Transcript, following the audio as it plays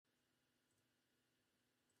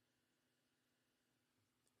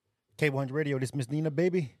K100 Radio. This Miss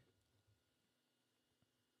Ninibaby.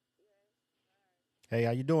 Hey,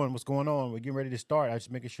 how you doing? What's going on? We're getting ready to start. I was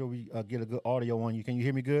just making sure we get a good audio on you. Can you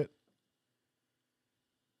hear me good?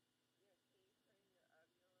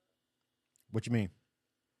 What you mean?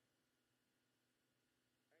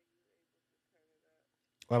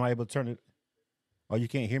 Oh, am I able to turn it? Oh, you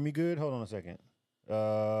can't hear me good? Hold on a second.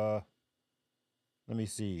 Let me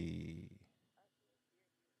see.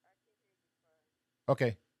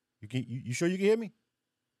 Okay. You sure you can hear me?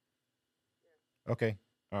 Okay.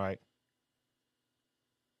 All right.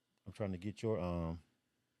 I'm trying to get your hold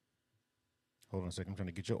on a second. I'm trying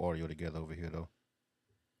to get your audio together over here though.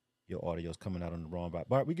 Your audio's coming out on the wrong bot.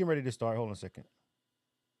 But we getting ready to start. Hold on a second.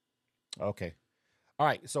 Okay. All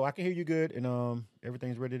right. So I can hear you good and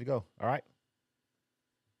everything's ready to go. All right.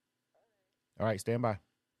 All right, stand by.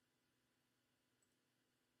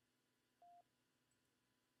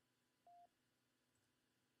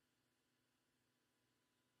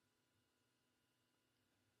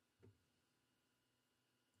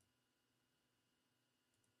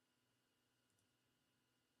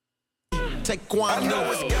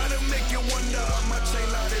 Taekwondo. It's gotta make you wonder. My chain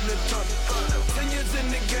out in the tunnel. 10 years in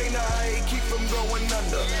the game, now I ain't keep from going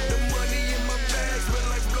under. The money in my bag smell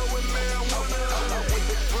like blowing marijuana. I whip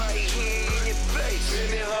it right here in your face,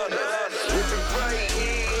 Benny Hunter. Whip it right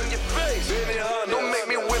here in your face, Benny Hunter. Don't make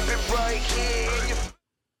me whip it right here in your face.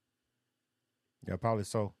 Yeah, probably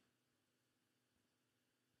so.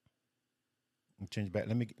 Change back.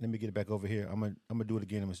 Let me get it back over here. I'm gonna do it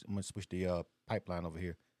again. I'm gonna switch the pipeline over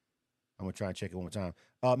here. I'm gonna try and check it one more time.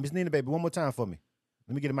 Miss Ninibaby, one more time for me.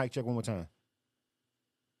 Let me get a mic check one more time.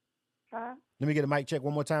 Huh? Let me get a mic check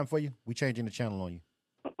one more time for you. We changing the channel on you.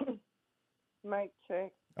 Mic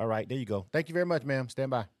check. All right, there you go. Thank you very much, ma'am.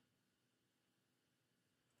 Stand by.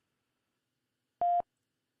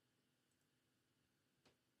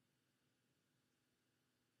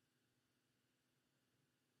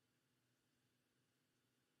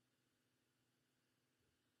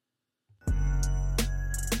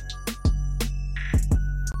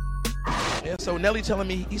 Yeah, so Nelly telling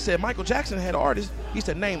me, he said Michael Jackson had an artist. He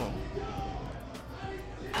said, name him.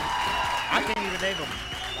 I can't even name them.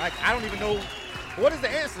 Like, I don't even know. What is the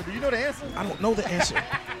answer? Do you know the answer? I don't know the answer.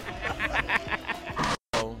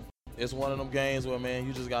 It's one of them games where, man,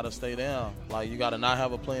 you just got to stay down. Like, you got to not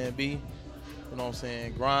have a plan B. You know what I'm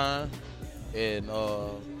saying? Grind. And, you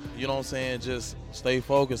know what I'm saying? Just stay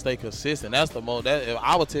focused, stay consistent. That's the most. If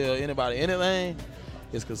I would tell anybody anything,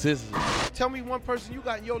 it's consistency. Tell me one person you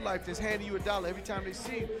got in your life that's handing you $1 every time they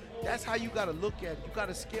see you. That's how you got to look at it. You got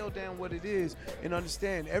to scale down what it is and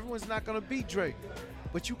understand. Everyone's not going to be Drake,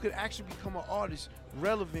 but you could actually become an artist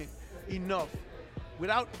relevant enough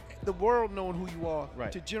without the world knowing who you are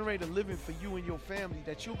to generate a living for you and your family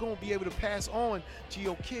that you're going to be able to pass on to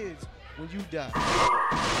your kids when you die.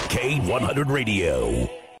 K100 Radio.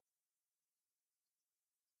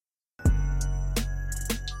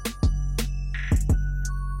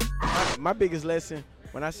 My biggest lesson,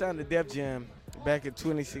 when I signed the Def Jam back in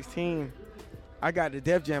 2016, I got the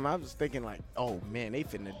Def Jam, I was thinking like, oh man, they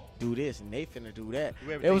finna do this and they finna do that.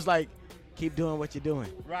 It was like, keep doing what you're doing.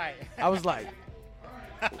 Right. I was like,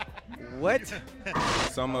 what?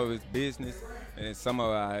 Some of it's business and some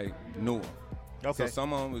of it I knew them. Okay. So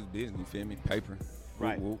some of them was business, you feel me? Paper,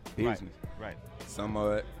 Right. business. Right. Some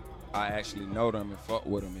of it, I actually know them and fuck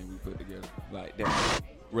with them and we put together like that.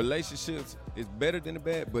 Relationships is better than the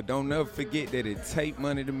bad, but don't never forget that it take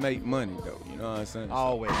money to make money, though. You know what I'm saying?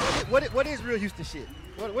 Always. What is real Houston shit?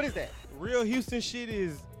 What is that? Real Houston shit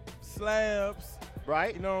is slabs.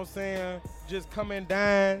 Right. You know what I'm saying? Just coming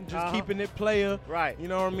down, just keeping it player. Right. You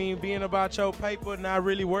know what I mean? Being about your paper, not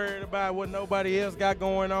really worried about what nobody else got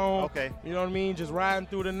going on. Okay. You know what I mean? Just riding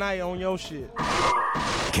through the night on your shit.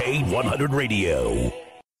 K100 Radio.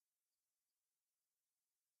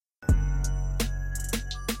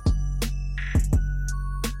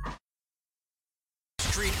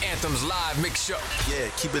 Street Anthems live mix show. Yeah,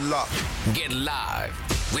 keep it locked. Get live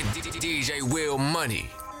with DJ Will Money.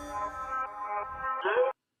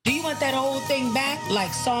 Do you want that old thing back,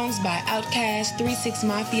 like songs by Outkast, 3 6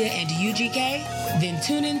 Mafia, and UGK? Then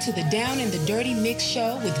tune in to the Down and the Dirty Mix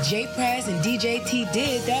Show with J Praz and DJ T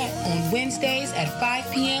Did That on Wednesdays at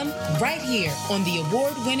 5 p.m. right here on the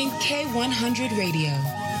award-winning K100 Radio.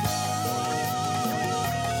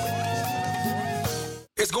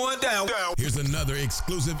 It's going down. Here's another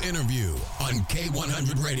exclusive interview on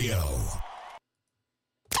K100 Radio.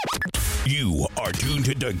 You are tuned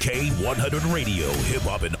to K100 Radio, hip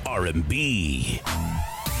hop and R&B.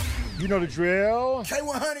 You know the drill.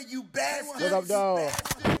 K100, you bastard. What up, dog?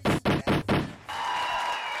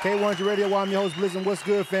 K100 Radio, I'm your host, Blizzard. What's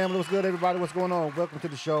good, family? What's good, everybody? What's going on? Welcome to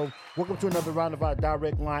the show. Welcome to another round of our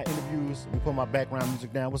direct line interviews. Let me put my background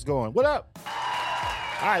music down. What's going? What up?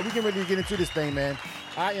 All right, we getting ready to get into this thing, man.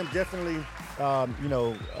 I am definitely,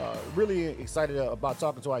 really excited about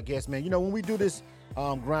talking to our guests, man. You know, when we do this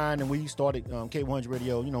grind and we started K100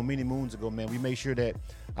 Radio, many moons ago, man, we made sure that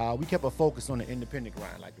we kept a focus on the independent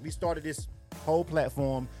grind. Like, we started this whole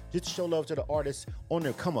platform just to show love to the artists on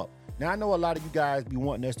their come up. Now, I know a lot of you guys be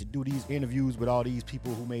wanting us to do these interviews with all these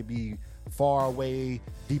people who may be far away,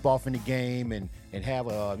 deep off in the game, and have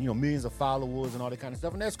millions of followers and all that kind of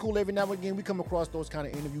stuff. And that's cool. Every now and again, we come across those kind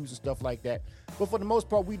of interviews and stuff like that. But for the most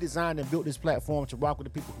part, we designed and built this platform to rock with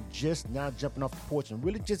the people who just now jumping off the porch and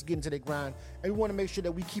really just getting to their grind. And we want to make sure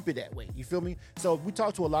that we keep it that way. You feel me? So we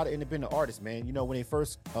talk to a lot of independent artists, man. You know, when they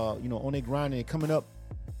first, on their grind and coming up.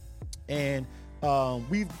 And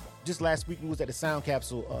we've just last week we was at the Sound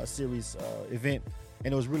Capsule series event,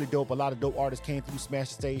 and it was really dope. A lot of dope artists came through,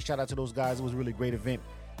 smashed the stage. Shout out to those guys. It was a really great event.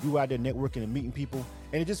 We were out there networking and meeting people,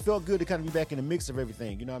 and it just felt good to kind of be back in the mix of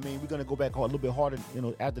everything. You know what I mean? We're gonna go back a little bit harder,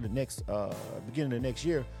 after the next beginning of the next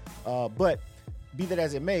year. But be that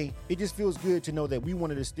as it may, it just feels good to know that we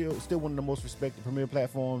wanted to still one of the most respected premier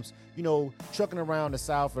platforms. Trucking around the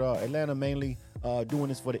South, Atlanta mainly, doing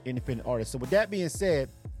this for the independent artists. So with that being said,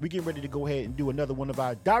 we get ready to go ahead and do another one of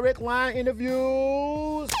our direct line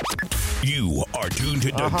interviews. You are tuned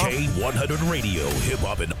to K100 Radio, hip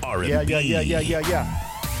hop and R&B. Yeah.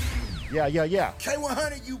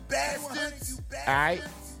 K100, you bastards. All right,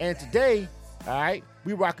 and today,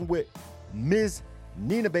 we rocking with Ms.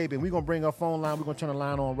 Ninibaby, and we're gonna bring our phone line. We're gonna turn the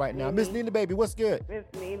line on right now. Miss Ninibaby, what's good? Miss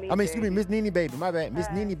Nini. Miss Ninibaby. My bad, Miss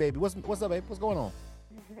Ninibaby. What's up, babe? What's going on?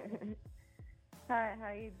 Hi,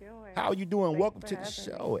 how you doing? How are you doing? Thanks Welcome for to the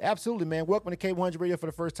having show. me. Absolutely, man. Welcome to K100 Radio for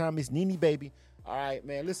the first time, Miss Ninibaby. All right,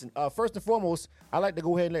 man. Listen, first and foremost, I like to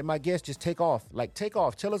go ahead and let my guests just take off.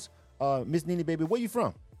 Tell us, Miss Ninibaby, where you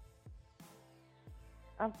from?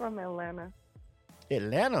 I'm from Atlanta.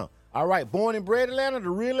 Atlanta. All right, born and bred Atlanta, the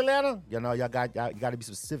real Atlanta. Y'all got to be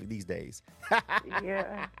specific these days.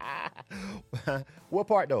 Yeah. What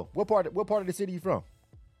part though? What part of the city you from?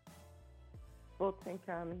 Fulton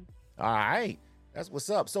County. All right, that's what's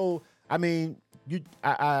up. So, I mean,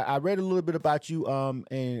 I read a little bit about you,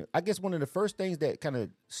 and I guess one of the first things that kind of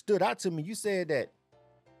stood out to me, you said that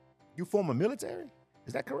you former military.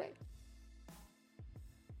 Is that correct?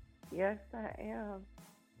 Yes, I am.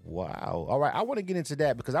 Wow. All right. I want to get into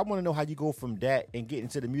that because I want to know how you go from that and get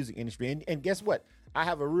into the music industry. And guess what? I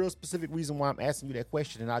have a real specific reason why I'm asking you that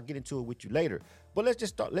question, and I'll get into it with you later. But let's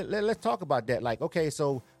just start. Let's talk about that. Like, okay,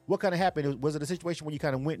 so what kind of happened? Was it a situation when you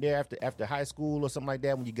kind of went there after high school or something like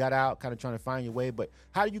that, when you got out, kind of trying to find your way? But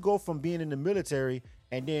how do you go from being in the military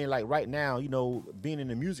and then, like, right now, being in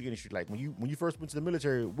the music industry? Like, when you first went to the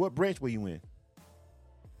military, what branch were you in?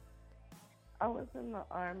 I was in the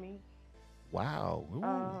Army. Wow.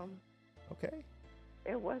 Ooh. Okay.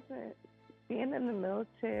 It wasn't being in the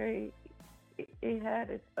military. It had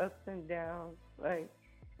its ups and downs. Like,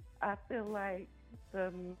 I feel like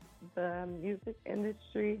the music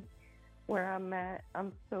industry where I'm at,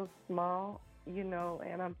 I'm so small,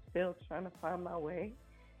 and I'm still trying to find my way.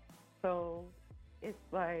 So it's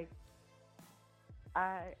like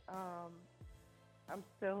I'm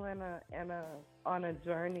still on a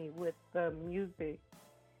journey with the music.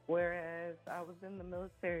 Whereas I was in the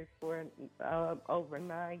military for over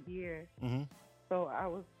 9 years. Mm-hmm. So I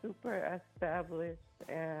was super established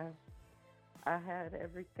and I had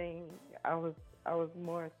everything. I was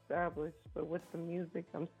more established, but with the music,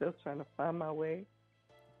 I'm still trying to find my way.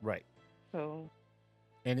 Right. So.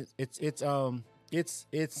 And it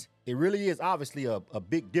really is obviously a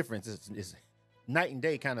big difference. It's night and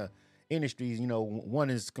day kind of industries. One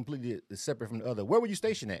is completely separate from the other. Where were you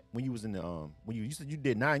stationed at when you was in the when you said you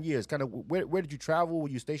did 9 years? Kind of where did you travel? Were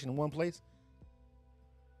you stationed in one place?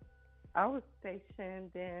 I was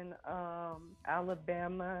stationed in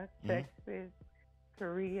Alabama, Texas,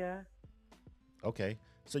 Korea. Okay,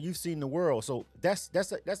 so you've seen the world. So that's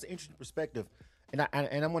an interesting perspective, and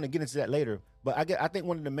I'm going to get into that later. But I think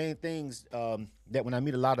one of the main things that when I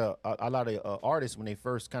meet a lot of artists when they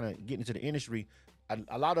first kind of get into the industry,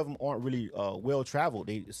 a lot of them aren't really well traveled.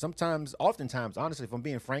 Oftentimes, honestly, if I'm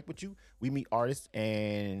being frank with you, we meet artists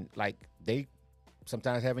and like they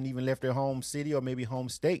sometimes haven't even left their home city or maybe home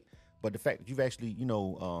state. But the fact that you've actually,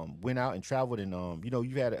 went out and traveled and,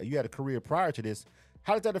 you had a career prior to this,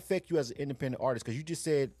 how does that affect you as an independent artist? Because you just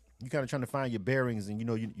said you're kind of trying to find your bearings and,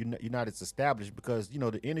 you're not as established because,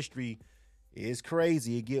 the industry is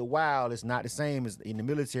crazy. It get wild. It's not the same as in the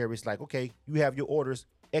military. It's like, okay, you have your orders,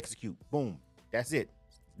 execute, boom. That's it.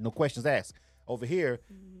 No questions asked. Over here,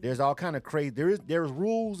 there's all kind of crazy. There's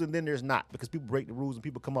rules and then there's not, because people break the rules and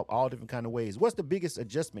people come up all different kind of ways. What's the biggest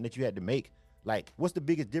adjustment that you had to make? Like, what's the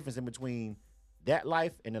biggest difference in between that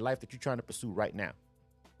life and the life that you're trying to pursue right now?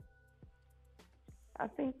 I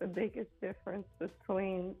think the biggest difference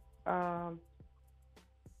between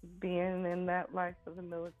being in that life of the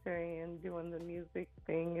military and doing the music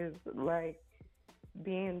thing is like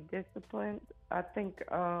being disciplined. I think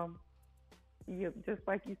you, just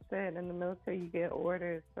like you said, in the military you get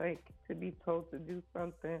orders like to be told to do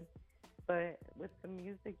something, but with the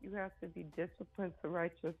music you have to be disciplined to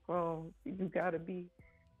write your songs. You got to be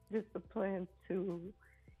disciplined to,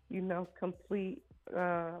 you know, complete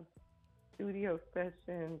studio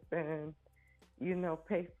sessions and, you know,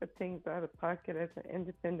 pay for things out of pocket as an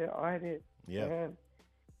independent artist. Yeah. And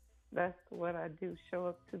that's what I do, show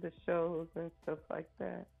up to the shows and stuff like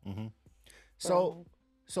that. Mm-hmm. So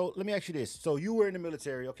let me ask you this. So you were in the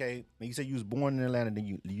military, okay, and you said you was born in Atlanta, then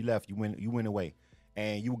you left, you went away.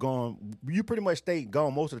 And you were gone, you pretty much stayed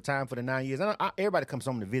gone most of the time for the 9 years. Everybody comes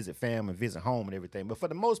home to visit fam and visit home and everything. But for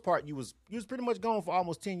the most part, you was pretty much gone for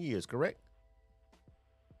almost 10 years, correct?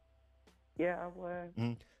 Yeah, I was.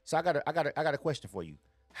 Mm-hmm. So I got a question for you.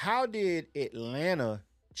 How did Atlanta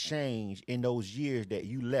change in those years that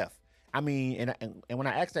you left? I mean, and when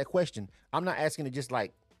I ask that question, I'm not asking it just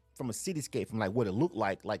like from a cityscape, from like what it looked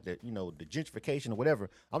like the, you know, the gentrification or whatever.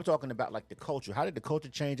 I'm talking about like the culture. How did the culture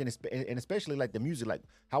change, and especially like the music? Like,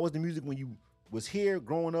 how was the music when you was here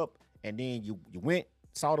growing up, and then you went,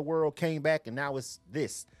 saw the world, came back, and now it's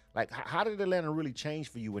this? Like, how did Atlanta really change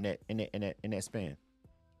for you in that span?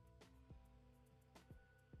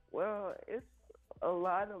 Well, it's a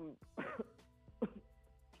lot of,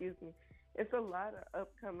 excuse me, it's a lot of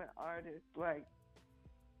upcoming artists. Like,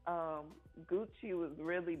 Gucci was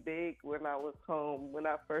really big when I was home, when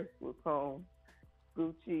I first was home.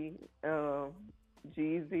 Gucci,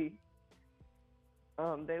 Jeezy,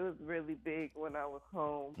 they was really big when I was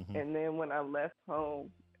home. Mm-hmm. And then when I left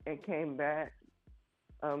home and came back,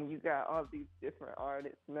 you got all these different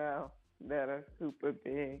artists now that are super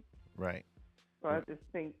big. Right. So I just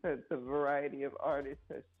think that the variety of artists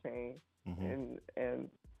has changed, mm-hmm. and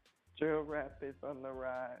drill rap is on the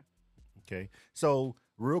rise. Okay. So,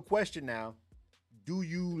 real question now, do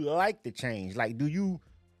you like the change? Like,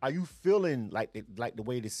 are you feeling like the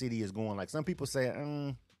way the city is going? Like, some people say,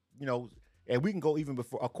 you know, and we can go even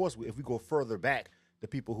before, of course, if we go further back, the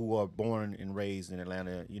people who are born and raised in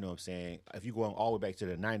Atlanta, you know what I'm saying? If you go all the way back to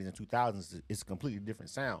the 90s and 2000s, it's a completely different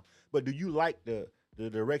sound. But do you like the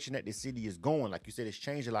direction that the city is going? Like you said, it's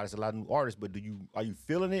changed a lot. It's a lot of new artists, but are you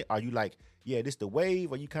feeling it? Are you like, yeah, this the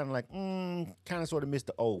wave? Or you kind of like, kind of sort of miss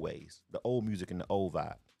the old ways, the old music and the old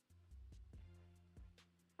vibe?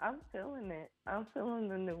 I'm feeling it. I'm feeling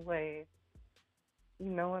the new wave. You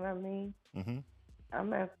know what I mean? Mm-hmm.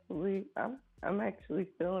 I'm actually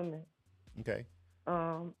feeling it. Okay.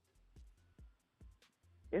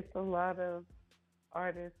 It's a lot of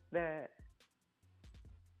artists that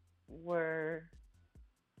were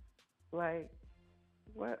like,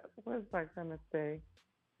 what was I gonna say?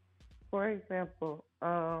 For example,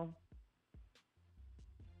 I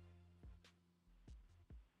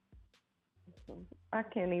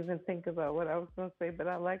can't even think about what I was gonna say, but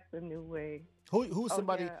I like the new wave. Who's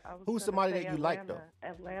somebody that you like though?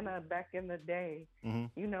 Atlanta back in the day.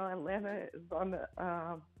 Mm-hmm. You know, Atlanta is on the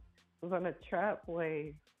was on a trap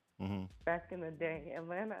wave. Mm-hmm. Back in the day,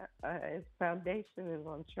 Atlanta, its foundation is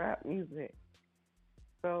on trap music.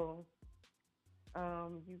 So,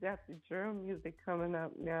 you got the drill music coming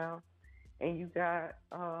up now, and you got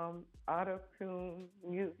auto-tune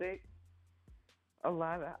music, a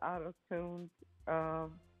lot of auto-tune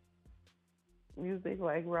music,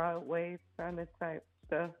 like Rod Wave kind of type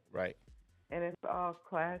stuff. Right. And it's all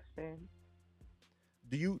clashing.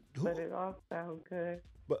 But it all sounds good.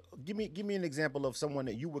 But give me an example of someone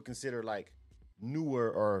that you would consider like newer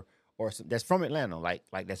or that's from Atlanta, like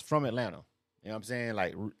that's from Atlanta. You know what I'm saying?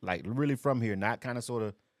 Like really from here, not kind of sort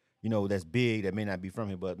of, you know, that's big that may not be from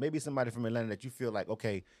here, but maybe somebody from Atlanta that you feel like,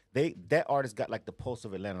 okay, that artist got like the pulse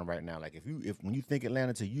of Atlanta right now. Like if when you think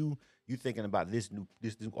Atlanta to you, you're thinking about this new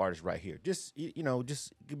artist right here. Just you know,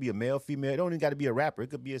 just it could be a male, female. It don't even got to be a rapper.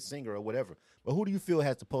 It could be a singer or whatever. But who do you feel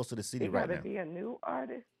has the pulse of the city right now? It got to be a new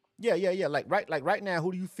artist. Yeah. Like right now,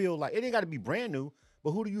 who do you feel like? It ain't got to be brand new,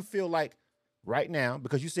 but who do you feel like right now?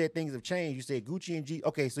 Because you said things have changed. You said Gucci and Jeezy.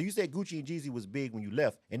 Okay, so you said Gucci and Jeezy was big when you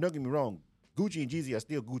left, and don't get me wrong, Gucci and Jeezy are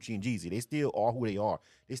still Gucci and Jeezy. They still are who they are.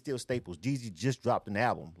 They still staples. Jeezy just dropped an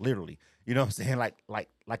album, literally. You know what I'm saying? Like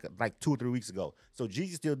 2 or 3 weeks ago. So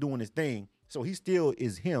Jeezy's still doing his thing. So he still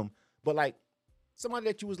is him. But like somebody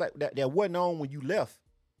that you was like that wasn't on when you left,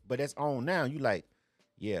 but that's on now. You like,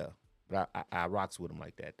 yeah, but I rocks with them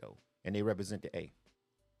like that though, and they represent the A.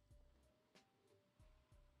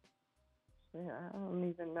 Yeah, I don't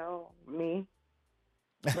even know me,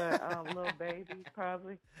 but Lil Baby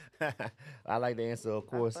probably. I like the answer, of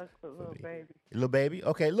course. I fuck with Lil Baby. Lil Baby,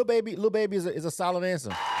 okay, Lil Baby is a solid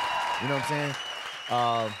answer. You know what I'm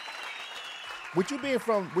saying? With you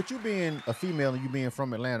being a female and you being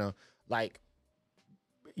from Atlanta, like,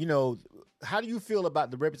 you know, how do you feel about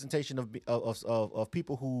the representation of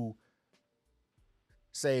people who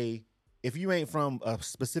say, if you ain't from a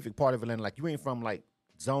specific part of Atlanta, like you ain't from like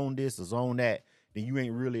zone this or zone that, then you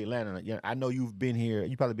ain't really Atlanta. You know, I know you've been here.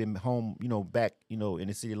 You probably been home, you know, back, you know, in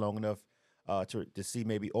the city long enough to see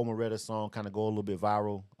maybe Omaretta's song kind of go a little bit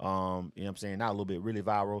viral. You know what I'm saying? Not a little bit, really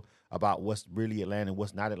viral about what's really Atlanta and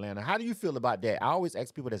what's not Atlanta. How do you feel about that? I always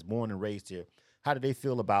ask people that's born and raised here, how do they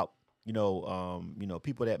feel about,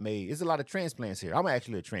 people that made, there's a lot of transplants here. I'm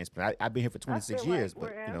actually a transplant. I've been here for 26 years,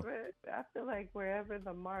 but you know. I feel like wherever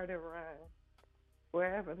the martyr run,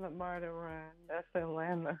 that's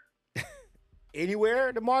Atlanta.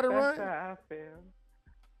 Anywhere the martyr run? That's how I feel.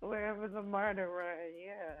 Wherever the martyr run,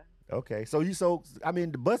 yeah. Okay, so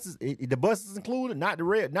the buses included, not the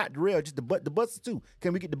rail, just the buses too.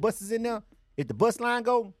 Can we get the buses in there? If the bus line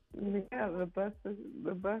go? Yeah, the bus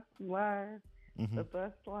line, Mm-hmm. the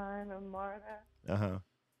bus line of MARTA, Uh-huh.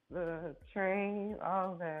 the train,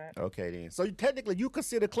 all that. Okay, then. So technically you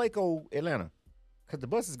consider Clayco Atlanta, because the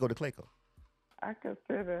buses go to Clayco. I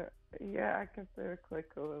consider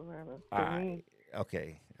Clayco Atlanta. All To right. me.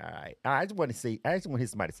 Okay. All right. I just want to hear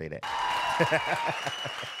somebody say that.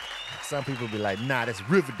 Some people be like, nah, that's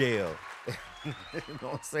Riverdale. You know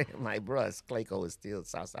what I'm saying? Like, bruh, Clayco is still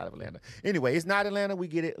south side of Atlanta. Anyway, it's not Atlanta. We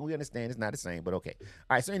get it. We understand it's not the same, but okay. All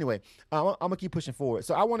right. So anyway, I'm going to keep pushing forward.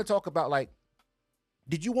 So I want to talk about, like,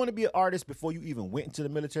 did you want to be an artist before you even went into the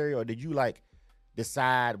military, or did you, like,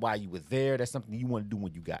 decide while you were there that's something you want to do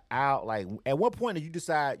when you got out? Like, at what point did you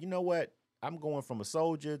decide, you know what, I'm going from a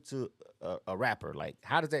soldier to a rapper? Like,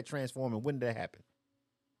 how does that transform, and when did that happen?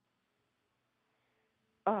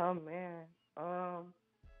 Oh man,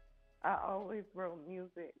 I always wrote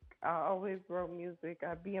music.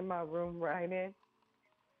 I'd be in my room writing,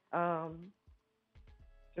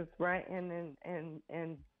 just writing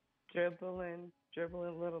and dribbling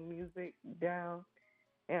little music down,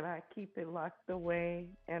 and I keep it locked away,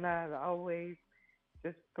 and I'd always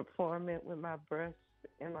just perform it with my brush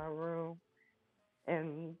in my room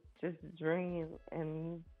and just dream,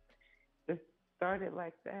 and just started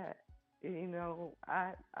like that. You know,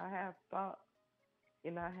 I have thoughts,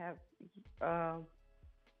 and I have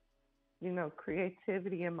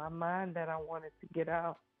creativity in my mind that I wanted to get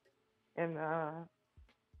out, and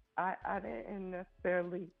I didn't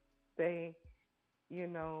necessarily say,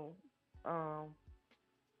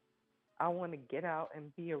 I want to get out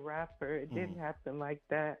and be a rapper. It didn't happen like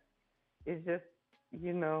that. It's just,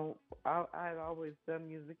 I'd always done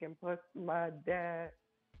music, and plus my dad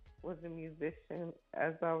was a musician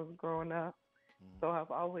as I was growing up. So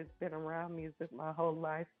I've always been around music my whole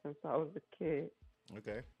life since I was a kid.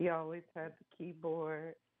 Okay. He always had the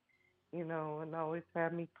keyboard, and always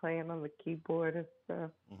had me playing on the keyboard and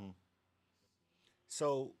stuff. Mm-hmm.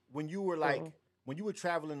 So when you were when you were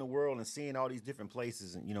traveling the world and seeing all these different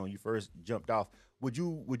places, and you first jumped off, would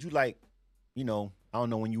you like, I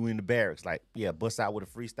don't know, when you were in the barracks, like, yeah, bust out with a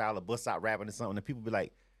freestyle or bust out rapping or something, and people be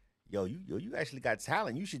like, yo, you actually got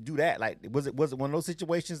talent, you should do that. Like, was it one of those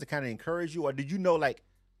situations that kind of encouraged you, or did you know, like,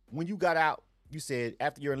 when you got out, you said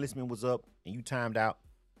after your enlistment was up and you timed out,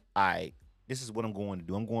 all right, this is what I'm going to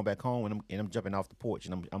do. I'm going back home and I'm jumping off the porch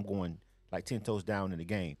and I'm going like 10 toes down in the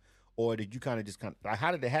game? Or did you kind of like,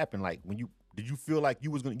 how did it happen? Like, did you feel like you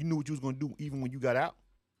knew what you was going to do even when you got out?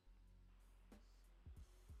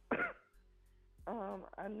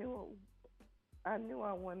 I knew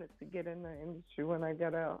I wanted to get in the industry when I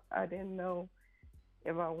got out. I didn't know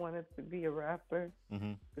if I wanted to be a rapper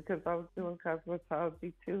because I was doing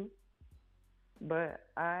cosmetology too. But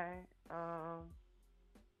I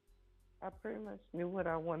pretty much knew what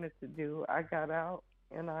I wanted to do. I got out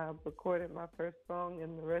and I recorded my first song,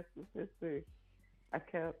 and the rest is history. I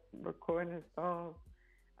kept recording songs.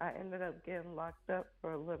 I ended up getting locked up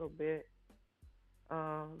for a little bit.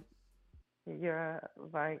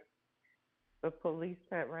 Like the police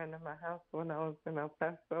had ran to my house when I was in El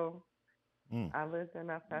Paso. I lived in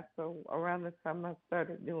El Paso around the time I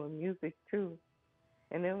started doing music too.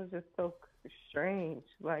 And it was just so strange.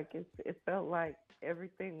 Like, it felt like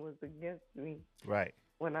everything was against me. Right.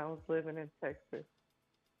 When I was living in Texas.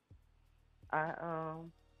 I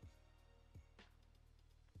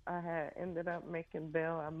had ended up making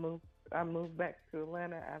bail. I moved I moved back to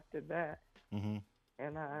Atlanta after that,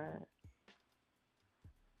 and I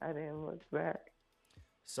didn't look back.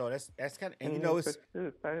 So that's kind of, and you know, it's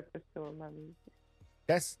started pursuing my music.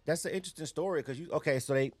 That's an interesting story because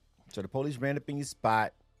so the police ran up in your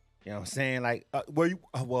spot. You know what I'm saying? Like,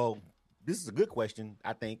 well, this is a good question.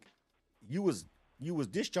 I think you was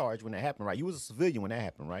discharged when that happened, right? You was a civilian when that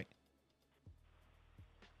happened, right?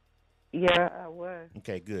 Yeah, I was.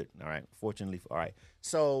 Okay, good. All right. Fortunately, all right.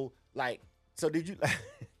 So did you?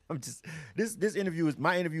 I'm just this interview is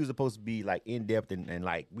my interview is supposed to be like in depth and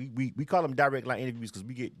like we call them direct line interviews because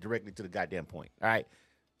we get directly to the goddamn point. All right.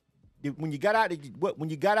 When you got out, did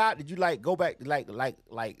you like go back like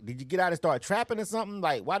did you get out and start trapping or something?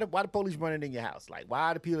 Like why the police running in your house? Like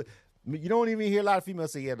why the people? You don't even hear a lot of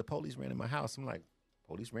females say, "Yeah, the police ran in my house." I'm like,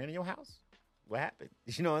 police ran in your house? What happened?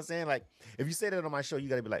 You know what I'm saying? Like if you say that on my show, you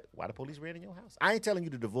got to be like, why the police ran in your house? I ain't telling you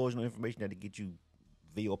to divulge no information that to get you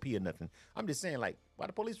VOP or nothing. I'm just saying like, why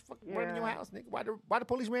the police ran in your house, nigga? Why the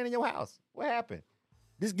police ran in your house? What happened?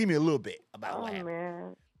 Just give me a little bit about what happened. Oh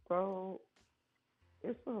man, so.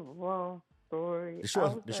 It's a long story. The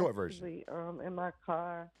short version. In my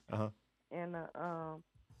car. And I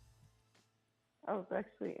was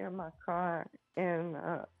actually in my car in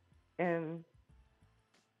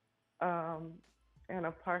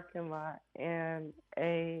a parking lot, and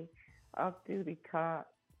a off-duty cop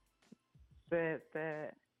said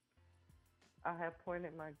that I had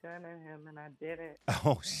pointed my gun at him, and I didn't.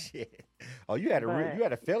 Oh shit! Oh, you had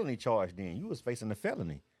a felony charge then. You was facing a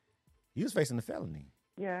felony. You was facing a felony.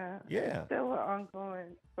 Yeah. Yeah. Still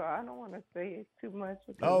ongoing, so I don't want to say too much.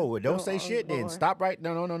 Oh, well, don't say shit then. Stop right.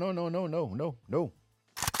 No.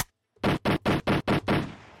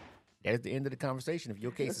 That's the end of the conversation. If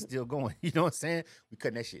your case is still going, you know what I'm saying? We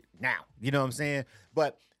cutting that shit now. You know what I'm saying?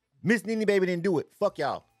 But Miss Ninibaby didn't do it. Fuck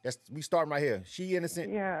y'all. We starting right here. She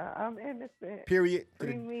innocent. Yeah, I'm innocent. Period.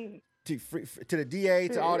 Free me. To the DA,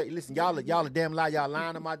 to all that. Listen, y'all a damn lie. Y'all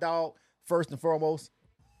lying to my dog. First and foremost.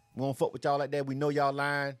 We don't fuck with y'all like that. We know y'all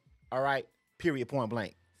lying. All right. Period. Point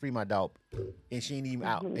blank. Free my dog. And she ain't even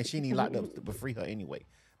out. And she ain't even locked up, but free her anyway.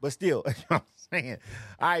 But still, you know what I'm saying?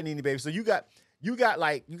 All right, Ninibaby. So you got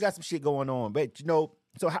some shit going on. But you know,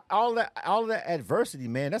 so all that adversity,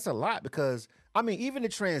 man, that's a lot because I mean, even the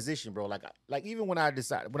transition, bro, like even when I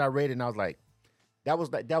read it and I was like, that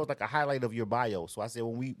was like a highlight of your bio. So I said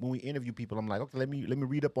when we interview people, I'm like, okay, let me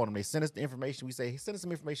read up on them. They send us the information. We say, hey, send us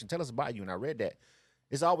some information. Tell us about you. And I read that.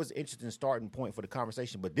 It's always an interesting starting point for the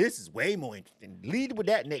conversation, but this is way more interesting. Lead with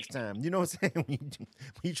that next time. You know what I'm saying? when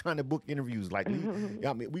you trying to book interviews, like I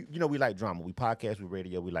mean, we like drama. We podcast, we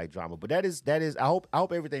radio, we like drama. But that is. I hope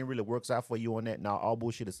everything really works out for you on that. Now, all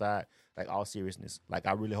bullshit aside, like all seriousness, like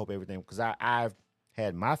I really hope everything because I've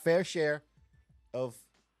had my fair share of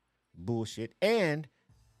bullshit, and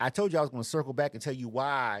I told you I was going to circle back and tell you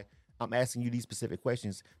why I'm asking you these specific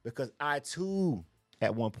questions because I too.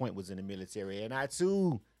 At one point was in the military, and I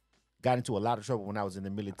too got into a lot of trouble when I was in the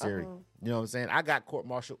military. You know what I'm saying? I got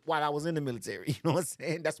court-martialed while I was in the military. You know what I'm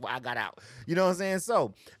saying? That's why I got out. You know what I'm saying?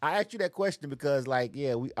 So I asked you that question because, like,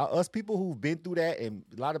 yeah, us people who've been through that, and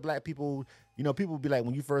a lot of black people, you know, people be like,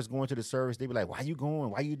 when you first go into the service, they be like, "Why you going?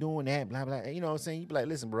 Why you doing that?" Blah blah. You know what I'm saying? You be like,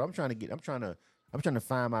 "Listen, bro, I'm trying to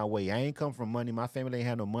find my way. I ain't come from money. My family ain't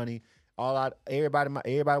had no money." Everybody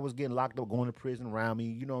was getting locked up, going to prison around me.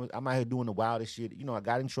 You know, I'm out here doing the wildest shit. You know, I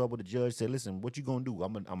got in trouble. The judge said, "Listen, what you gonna do?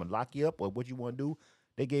 I'm gonna lock you up, or what you want to do?"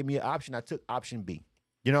 They gave me an option. I took option B.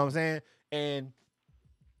 You know what I'm saying? And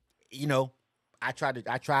you know, I tried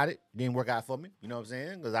it. Didn't work out for me. You know what I'm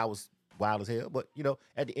saying? Because I was wild as hell. But you know,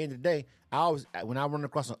 at the end of the day, when I run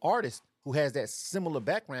across an artist who has that similar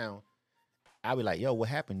background, I be like, "Yo, what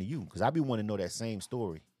happened to you?" Because I be wanting to know that same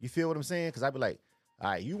story. You feel what I'm saying? Because I be like, all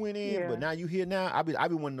right, you went in, but now you here now. I be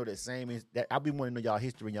wanting to know that same. I be wanting to know y'all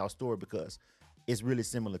history and y'all story because it's really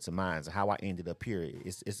similar to mine and how I ended up here.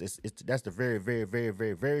 It's that's the very, very, very,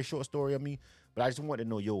 very, very short story of me. But I just want to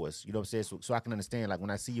know yours. You know what I'm saying? So I can understand. Like when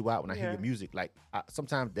I see you out, when I hear your music, like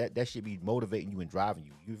sometimes that should be motivating you and driving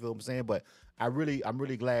you. You feel what I'm saying? But I'm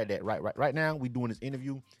really glad that right now we doing this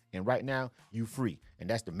interview, and right now you free, and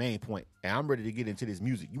that's the main point. And I'm ready to get into this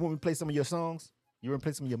music. You want me to play some of your songs? You want to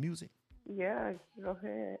play some of your music? Yeah, go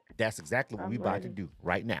ahead. That's exactly what we're about to do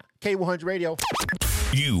right now. K100 Radio.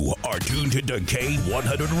 You are tuned to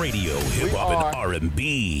K100 Radio, hip hop and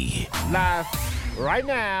R&B. Live right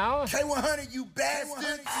now. K100, you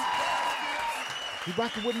bastards. You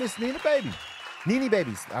rocking with Miss Ninibaby.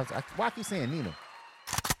 Ninibaby. Why I keep saying Nina?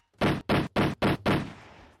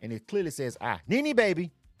 And it clearly says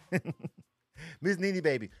Ninibaby. Miss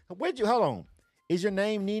Ninibaby. Hold on. Is your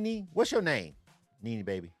name Nini? What's your name?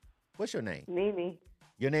 Ninibaby. What's your name? Nini.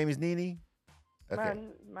 Your name is Nini? Okay.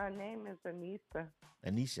 My name is Anissa.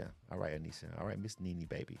 Anisha. All right, Anisha. All right, Miss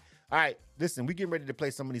Ninibaby. All right, listen, we getting ready to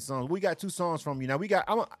play some of these songs. We got 2 songs from you. Now,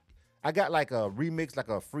 I got like a remix, like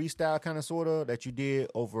a freestyle kind of sort of that you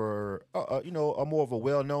did over, a more of a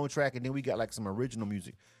well-known track, and then we got like some original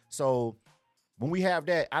music. So when we have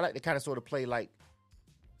that, I like to kind of sort of play like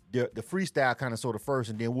the freestyle kind of sort of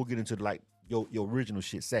first, and then we'll get into like your original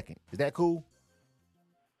shit second. Is that cool?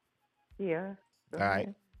 Yeah. All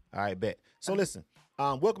right, bet. So listen,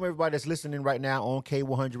 welcome everybody that's listening right now on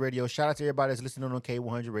K100 Radio. Shout out to everybody that's listening on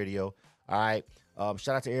K100 Radio. All right.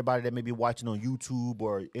 Shout out to everybody that may be watching on YouTube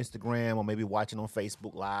or Instagram or maybe watching on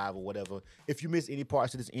Facebook Live or whatever. If you miss any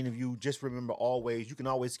parts of this interview, just remember you can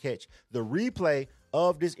always catch the replay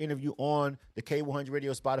of this interview on the K100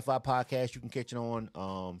 Radio Spotify podcast. You can catch it on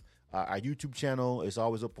our YouTube channel. It's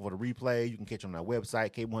always up for the replay. You can catch it on our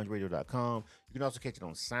website, k100radio.com. You can also catch it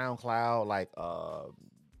on SoundCloud, like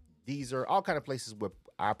Deezer, all kind of places where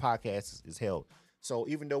our podcast is held. So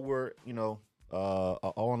even though we're, an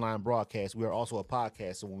online broadcast, we are also a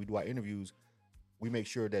podcast. So when we do our interviews, we make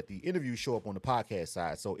sure that the interviews show up on the podcast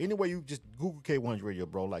side. So anyway, you just Google K100 Radio,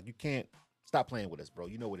 bro. Like, you can't stop playing with us, bro.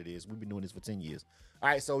 You know what it is. We've been doing this for 10 years. All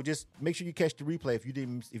right, so just make sure you catch the replay if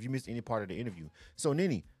you missed any part of the interview. So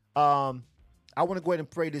Nini, I want to go ahead and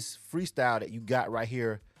play this freestyle that you got right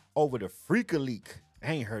here over the Freaka Leak.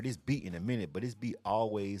 I ain't heard this beat in a minute, but this beat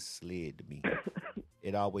always slid to me.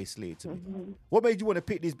 It always slid to me. Mm-hmm. What made you want to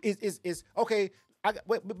pick this? Is okay.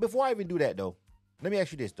 Wait, before I even do that though, let me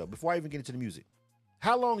ask you this though. Before I even get into the music,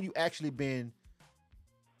 how long you actually been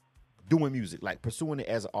doing music, like pursuing it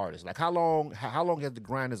as an artist? Like how long has the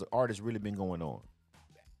grind as an artist really been going on?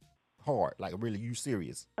 Hard, like really, you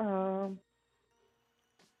serious?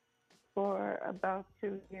 For about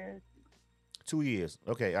 2 years. 2 years.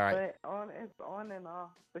 Okay, all right. But it's on and off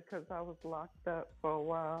because I was locked up for a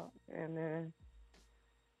while and then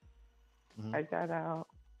I got out.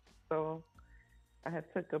 So I had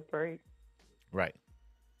took a break. Right.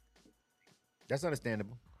 That's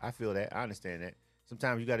understandable. I feel that. I understand that.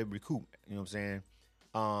 Sometimes you got to recoup. You know what I'm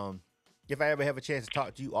saying? If I ever have a chance to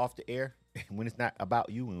talk to you off the air, when it's not about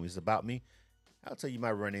you and it's about me, I'll tell you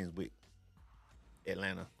my run-ins with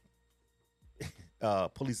Atlanta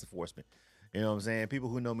police enforcement. You know what I'm saying? People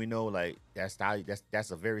who know me know, like, that's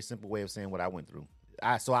a very simple way of saying what I went through.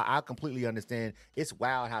 So I completely understand. It's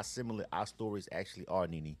wild how similar our stories actually are,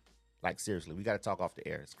 Nini. Like, seriously, we got to talk off the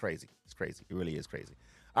air. It's crazy. It's crazy. It really is crazy.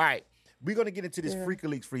 All right, we're going to get into this Freaka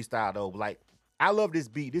Leaks freestyle, though. Like, I love this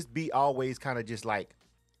beat. This beat always kind of just, like,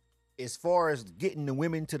 as far as getting the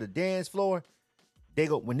women to the dance floor,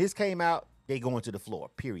 when this came out, they go into the floor,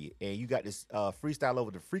 period. And you got this freestyle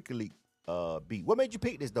over the Freaka Leak beat. What made you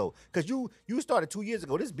pick this though? Because you started 2 years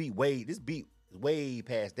ago. This beat way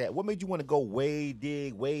past that. What made you want to go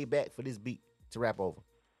dig way back for this beat to rap over?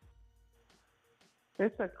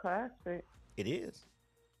 It's a classic. It is.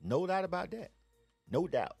 No doubt about that. No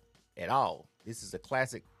doubt at all. This is a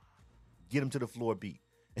classic. Get them to the floor beat.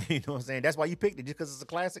 You know what I'm saying? That's why you picked it, just because it's a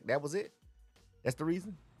classic. That was it. That's the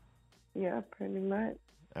reason. Yeah, pretty much.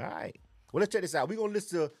 All right. Well, let's check this out. We're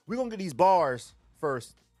gonna get these bars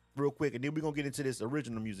first, real quick, and then we're gonna get into this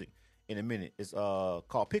original music in a minute. It's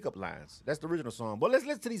called Pickup Lines. That's the original song. But let's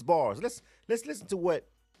listen to these bars. Let's listen to what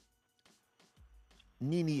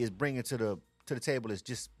Nini is bringing to the table is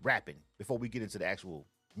just rapping before we get into the actual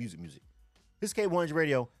music. This is K100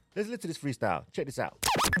 Radio. Let's listen to this freestyle. Check this out.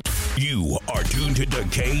 You are tuned to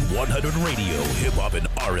K100 Radio, hip hop and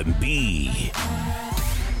R&B.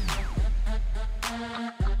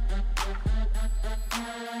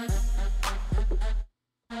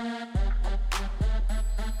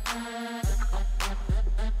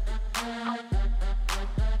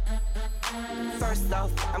 First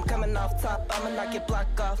off, I'm coming off top, I'ma knock your block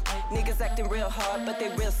off. Niggas acting real hard, but they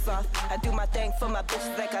real soft. I do my thing for my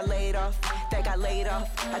bitches that got laid off.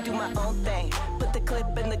 I do my own thing. Put the clip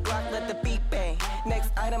in the Glock, let the beat bang.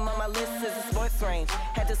 Next item on my list is a sports range.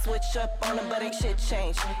 Had to switch up on him, but ain't shit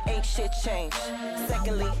changed.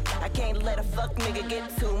 Secondly, I can't let a fuck nigga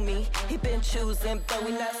get to me. He been choosing, but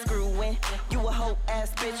we not screwing. You a hoe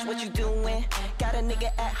ass bitch, what you doing? Got a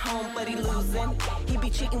nigga at home, but he losing. He be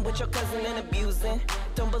cheating with your cousin and abusing.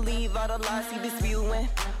 Don't believe all the lies he be spewing.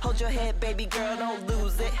 Hold your head, baby girl, don't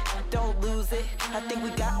lose it. I think we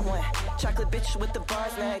got one. Chocolate bitch with the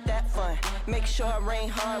bars, now ain't that fun. Make sure I rain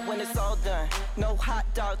hard when it's all done. No hot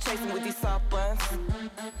dog chasing with these soft buns.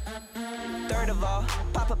 Third of all,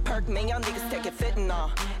 pop a perk, man, y'all niggas taking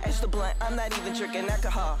fentanyl. Extra blunt, I'm not even drinking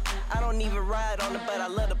alcohol. I don't even ride on it, but I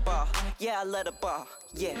love the ball. Yeah, I love the ball.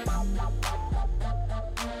 Yeah.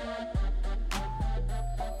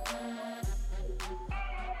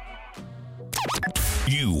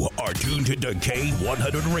 You are tuned to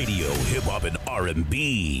K100 Radio, Hip Hop and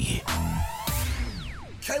R&B.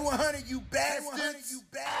 K100, you bastards.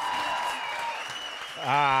 All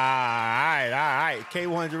right.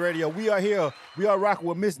 K100 Radio. We are here. We are rocking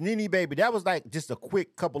with Miss Ninibaby. That was like just a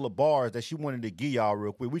quick couple of bars that she wanted to give y'all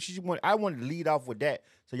real quick. I wanted to lead off with that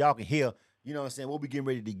so y'all can hear, you know what I'm saying, what we getting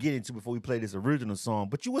ready to get into before we play this original song.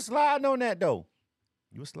 But you were sliding on that, though.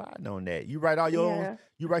 You were sliding on that. You write all your own.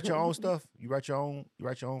 You write your own stuff. You write your own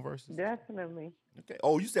verses. Definitely. Okay.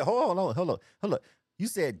 Oh, you said hold on. You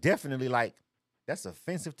said definitely, like that's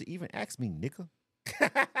offensive to even ask me, nigga.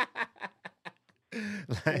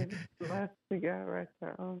 Like, you gotta write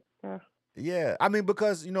your own stuff. Yeah, I mean,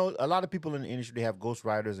 because you know a lot of people in the industry, they have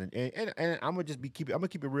ghostwriters, and I'm gonna keep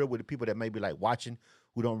it real with the people that may be like watching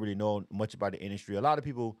who don't really know much about the industry. A lot of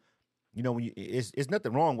people, you know, it's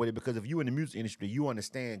nothing wrong with it, because if you in the music industry, you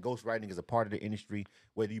understand ghostwriting is a part of the industry,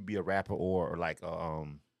 whether you be a rapper or like or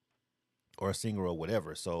a singer or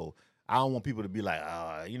whatever. So I don't want people to be like,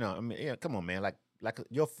 you know, I mean, yeah, come on, man, like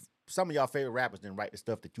some of y'all favorite rappers didn't write the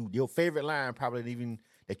stuff that your favorite line probably didn't even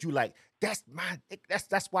that you like. That's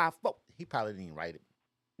why I fuck. He probably didn't write it.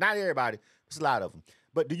 Not everybody, it's a lot of them.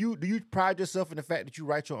 But do you pride yourself in the fact that you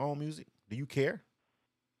write your own music? Do you care?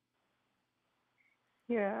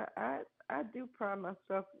 Yeah, I do pride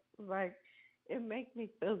myself. Like, it makes me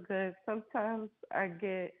feel good. Sometimes I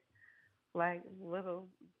get like little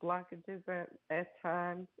blockages at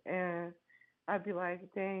times, and I'd be like,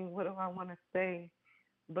 dang, what do I want to say?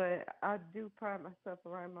 But I do pride myself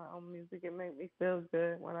in writing my own music. It makes me feel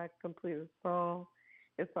good when I complete a song.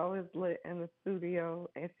 It's always lit in the studio.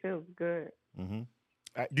 It feels good. Mm-hmm.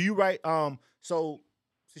 Do you write? So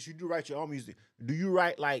since you do write your own music, do you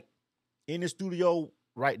write like in the studio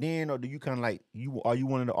right then, or do you kind of like are you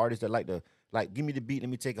one of the artists that like to like give me the beat, let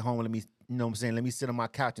me take it home, and let me, you know what I'm saying, let me sit on my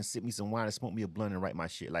couch and sip me some wine and smoke me a blunt and write my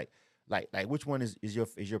shit? Like which one is your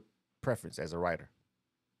preference as a writer?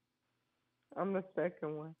 I'm the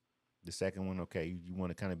second one. The second one, okay. You want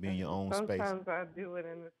to kind of be in your own space. Sometimes I do it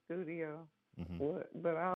in the studio,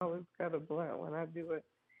 but I always got a blunt when I do it.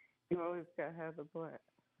 You always got to have a blunt.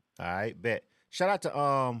 All right, bet. Shout out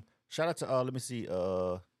to let me see,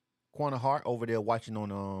 Quanah Hart over there watching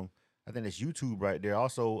on I think that's YouTube right there.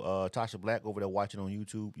 Also, Tasha Black over there watching on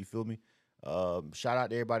YouTube. You feel me? Shout out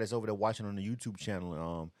to everybody that's over there watching on the YouTube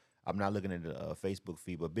channel. I'm not looking at the Facebook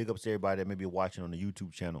feed, but big ups to everybody that may be watching on the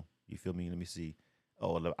YouTube channel. You feel me? Let me see.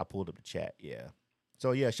 Oh, I pulled up the chat. Yeah.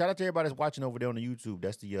 So, yeah, shout out to everybody that's watching over there on the YouTube.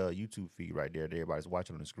 That's the YouTube feed right there that everybody's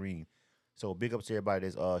watching on the screen. So, big ups to everybody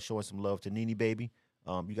that's showing some love to Ninibaby.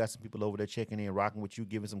 You got some people over there checking in, rocking with you,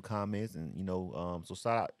 giving some comments. And, you know, so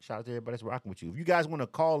shout out to everybody that's rocking with you. If you guys want to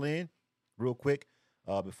call in real quick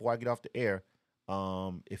before I get off the air,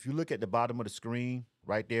 if you look at the bottom of the screen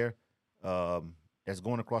right there, that's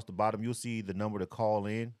going across the bottom, you'll see the number to call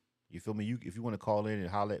in. You feel me? If you want to call in and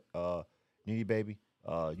holler at Ninibaby,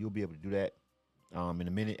 you'll be able to do that in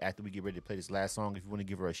a minute after we get ready to play this last song. If you want to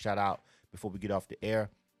give her a shout out before we get off the air,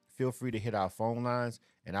 feel free to hit our phone lines,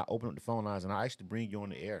 and I'll open up the phone lines, and I'll actually bring you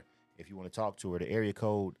on the air if you want to talk to her. The area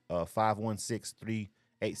code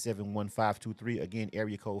 516-387-1523. Again,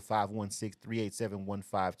 area code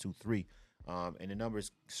 516-387-1523. And the number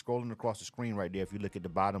is scrolling across the screen right there if you look at the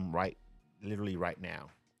bottom right, literally right now.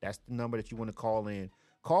 That's the number that you want to call in.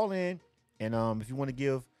 Call in, and if you want to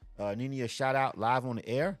give Nini a shout out live on the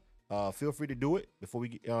air, feel free to do it before we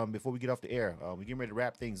get off the air. We're getting ready to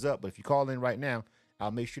wrap things up, but if you call in right now,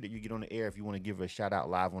 I'll make sure that you get on the air. If you want to give her a shout out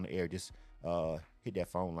live on the air, just hit that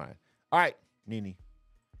phone line. All right, Nini,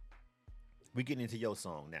 we're getting into your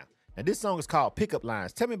song now. Now this song is called Pickup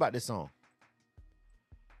Lines. Tell me about this song.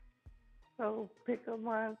 So Pickup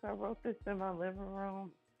Lines, I wrote this in my living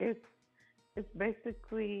room. It's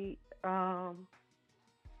basically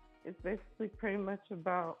pretty much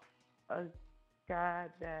about a guy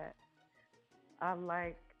that I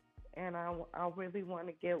like, and I really want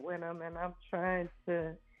to get with him, and I'm trying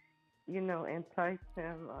to, you know, entice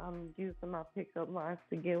him. I'm using my pickup lines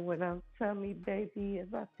to get with him. Tell me, baby,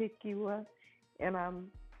 if I pick you up, and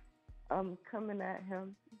I'm coming at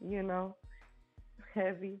him, you know,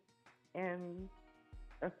 heavy, and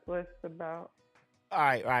that's what it's about. All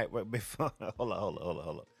right. Wait, before,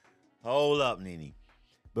 hold up, Nini.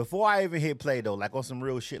 Before I even hit play though, like on some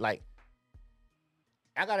real shit, like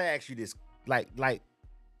I gotta ask you this, like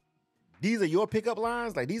these are your pickup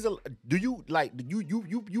lines? Like these are, do you like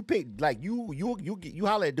you pick, like you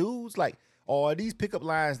holler at dudes, like, or are these pickup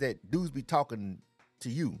lines that dudes be talking to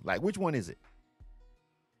you? Like which one is it?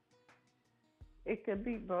 It could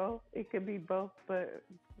be both. But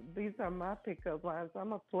these are my pickup lines.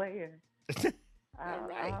 I'm a player. All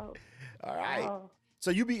right. So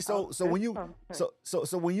you be so when you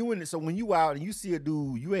when you out and you see a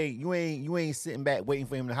dude, you ain't sitting back waiting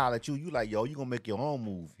for him to holler at you. You like, yo, you gonna make your own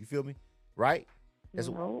move. You feel me? Right?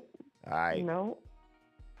 No. All right. No.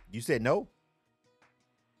 You said no?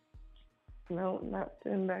 No, not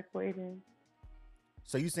sitting back waiting.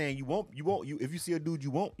 So you saying you if you see a dude you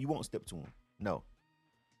won't step to him? No.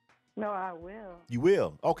 No, I will. You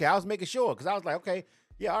will. Okay, I was making sure because I was like, okay,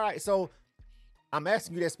 yeah, all right. So I'm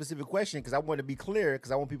asking you that specific question because I want to be clear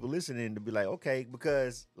because I want people listening to be like, okay,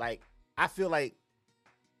 because like I feel like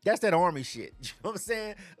that's that army shit. You know what I'm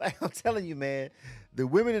saying? Like I'm telling you, man, the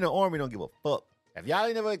women in the army don't give a fuck. If y'all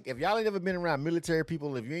ain't never been around military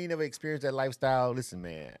people, if you ain't never experienced that lifestyle, listen,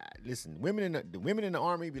 man. Listen, the women in the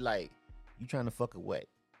army be like, you trying to fuck a what?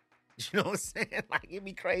 You know what I'm saying? Like it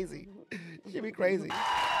be crazy. Shit be crazy.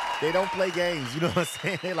 They don't play games. You know what I'm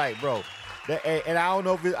saying? They like, bro. And I don't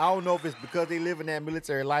know if it's because they live in that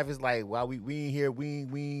military life. It's like, well, we ain't here. We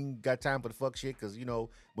ain't got time for the fuck shit. Because, you know,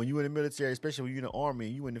 when you in the military, especially when you in the army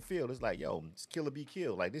and you in the field, it's like, yo, it's kill or be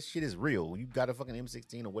killed. Like, this shit is real. You got a fucking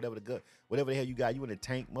M16 or whatever the hell you got. You in a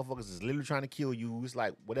tank. Motherfuckers is literally trying to kill you. It's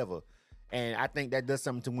like, whatever. And I think that does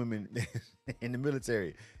something to women in the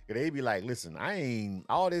military. They be like, listen, I ain't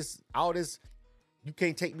all this. You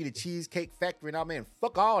can't take me to Cheesecake Factory and all, man.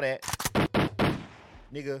 Fuck all that.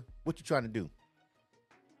 Nigga, what you trying to do?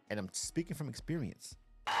 And I'm speaking from experience.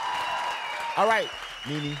 All right,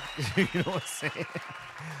 Nini. You know what I'm saying?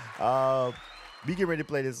 We get ready to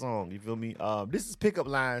play this song. You feel me? This is Pickup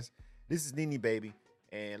Lines. This is Ninibaby.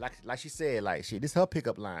 And like she said, like shit, this her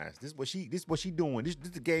pickup lines. This is what she doing. This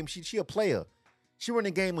the game. She a player. She run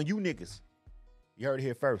the game on you niggas. You heard it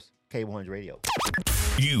here first. K100 Radio.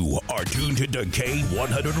 You are tuned to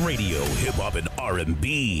K100 Radio, hip hop and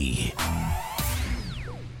R&B.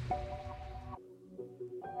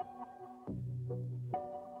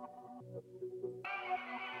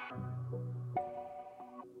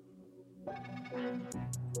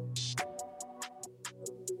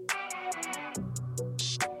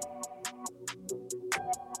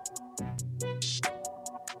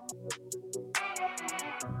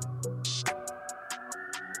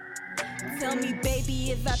 Tell me,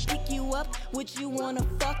 baby, if I pick you up, would you wanna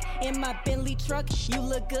fuck in my Bentley truck? You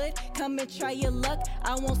look good, come and try your luck.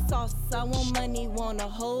 I want sauce, I want money, want a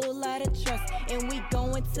whole lot of trust. And we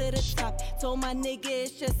going to the top. Told my nigga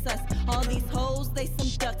it's just us. All these hoes, they some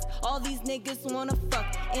ducks. All these niggas wanna fuck.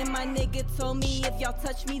 And my nigga told me if y'all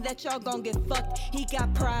touch me that y'all gon' get fucked. He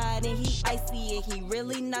got pride and he icy and he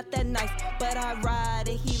really not that nice. But I ride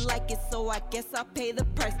and he like it, so I guess I'll pay the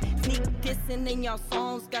price. Sneak dissing in y'all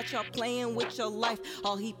songs, got y'all playing with your life.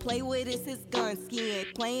 All he play with is his guns. He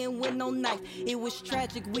ain't playing with no knife. It was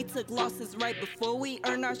tragic, we took losses right before we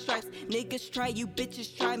earned our stripes. Niggas try, you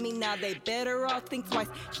bitches try me, now they better off think twice.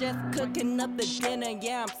 Chef cooking up the dinner,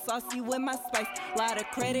 yeah, I'm saucy with my spice. Lot of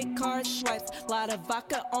credit card swipes, lot of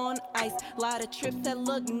vodka on ice. Lot of trips that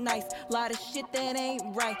look nice, lot of shit that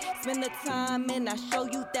ain't right. Spend the time and I show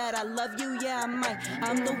you that I love you, yeah I might.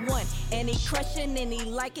 I'm the one, and he crushing and he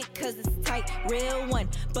like it cause it's tight. Real one,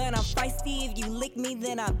 but I'm feisty, if you lick me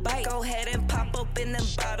then I bite. Go ahead and pop open them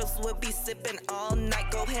bottles, we'll be sipping all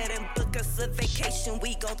night. Go ahead and book us a vacation,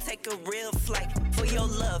 we gon' take a real flight. For your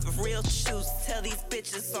love, real shoes, tell these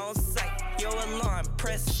bitches on sight. Your alarm,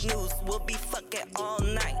 press snooze, we'll be fucking all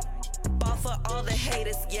night. Ball for all the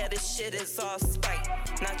haters, yeah this shit is all spite.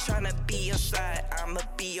 Not tryna be your side, I'ma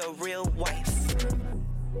be your real wife.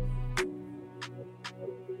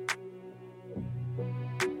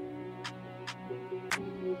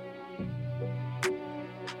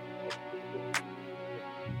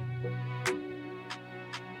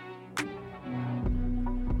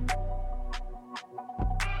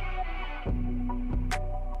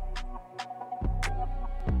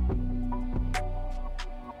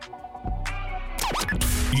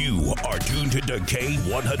 You are tuned to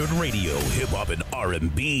K100 Radio, hip hop and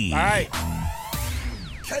R&B. All right.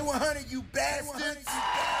 K100, you bastards.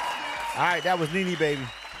 All right, that was Ninibaby.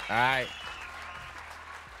 All right.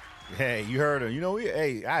 Hey, you heard her. You know,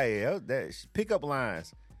 that pickup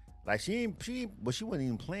lines. Like she wasn't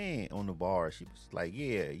even playing on the bar. She was like,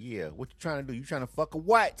 yeah. What you trying to do? You trying to fuck a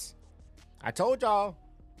what? I told y'all.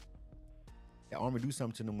 The army do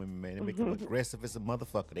something to them women, man. They make them aggressive as a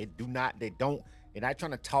motherfucker. They're not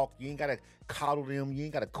trying to talk. You ain't got to coddle them. You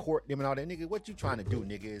ain't got to court them and all that. Nigga, what you trying to do,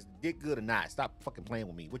 nigga? Is dick good or not? Stop fucking playing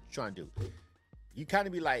with me. What you trying to do? You kind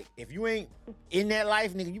of be like, if you ain't in that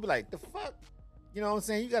life, nigga, you be like, the fuck? You know what I'm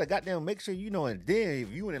saying? You got to goddamn make sure you know. And then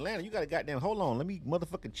if you in Atlanta, you got to goddamn, hold on. Let me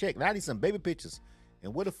motherfucking check. Now I need some baby pictures.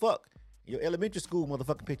 And what the fuck? Your elementary school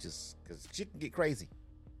motherfucking pictures. Because shit can get crazy.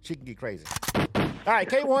 All right,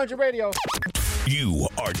 K100 Radio. You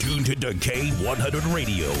are tuned to K100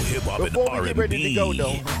 Radio, Hip Hop and Before we get ready to go,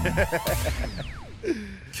 though.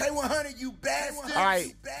 K100, you bastard. All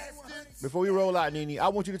right. Before we roll out, Nini, I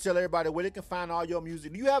want you to tell everybody where they can find all your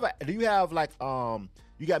music. Do you have like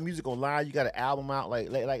you got music online? You got an album out? Like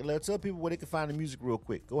let's tell people where they can find the music real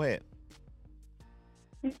quick. Go ahead.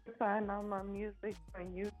 You can find all my music on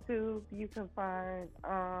YouTube. You can find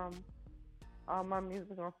all my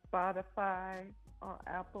music on Spotify, on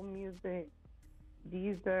Apple Music,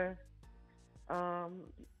 Deezer,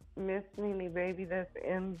 Miss Ninibaby. That's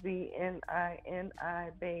MZNINI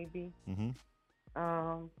baby.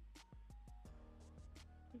 Mm-hmm.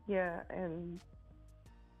 Yeah, and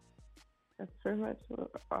that's pretty much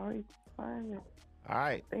all you can find it. All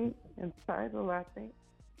right. I think, and title, I think.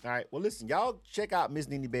 All right. Well, listen, y'all check out Miss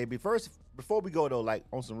Ninibaby. First, before we go though, like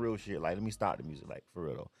on some real shit, like let me start the music, like for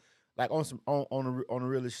real though, like on the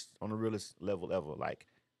realest level ever. Like,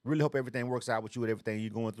 really hope everything works out with you with everything you're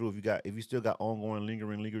going through. If you still got ongoing,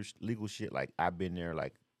 lingering legal shit, like I've been there.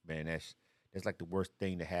 Like, man, that's like the worst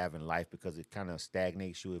thing to have in life because it kind of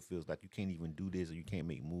stagnates you. It feels like you can't even do this or you can't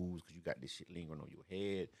make moves because you got this shit lingering on your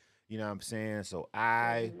head. You know what I'm saying? So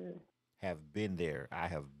I have been there. I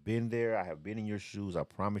have been there. I have been in your shoes. I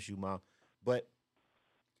promise you, Mom. But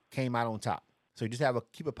came out on top. So you just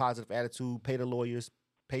keep a positive attitude. Pay the lawyers.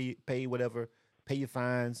 Pay whatever. Pay your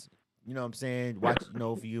fines. You know what I'm saying? Watch,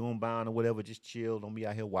 if you're on bond or whatever, just chill. Don't be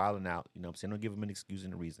out here wilding out. You know what I'm saying? Don't give them an excuse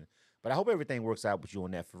and a reason. But I hope everything works out with you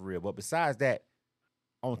on that for real. But besides that,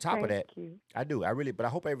 on top of that, I do. But I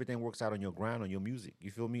hope everything works out on your grind, on your music. You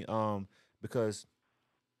feel me? Because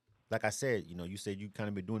like I said, you said you kind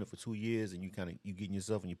of been doing it for 2 years and you getting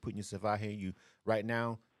yourself and you putting yourself out here. You right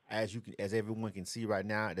now, as everyone can see right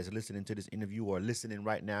now, that's listening to this interview or listening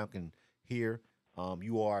right now can hear,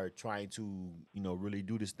 you are trying to, really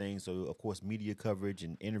do this thing. So of course, media coverage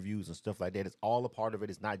and interviews and stuff like that is all a part of it.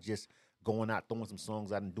 It's not just going out, throwing some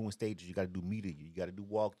songs out and doing stages. You got to do media. You got to do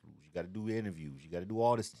walkthroughs. You got to do interviews. You got to do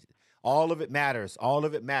all this. All of it matters. All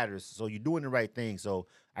of it matters. So you're doing the right thing. So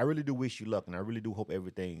I really do wish you luck, and I really do hope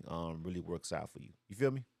everything really works out for you. You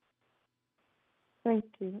feel me? Thank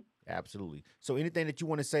you. Absolutely. So anything that you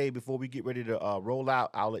want to say before we get ready to roll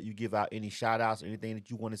out, I'll let you give out any shout-outs or anything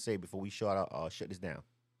that you want to say before we shut this down.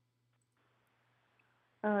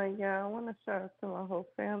 Yeah, I want to shout out to my whole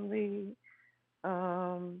family.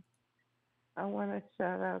 I want to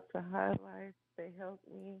shout out to High Life. They helped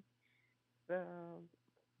me.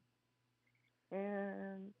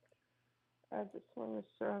 And I just want to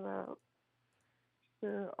shout out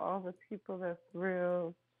to all the people that's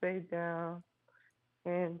real, stay down,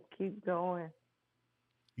 and keep going.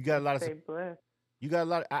 You got a lot stay blessed. You got a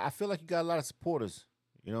lot. I feel like you got a lot of supporters.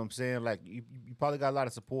 You know what I'm saying? Like you probably got a lot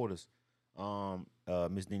of supporters,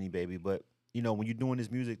 Miss Ninibaby. But when you're doing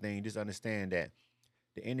this music thing, just understand that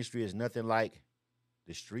the industry is nothing like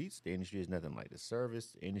the streets. The industry is nothing like the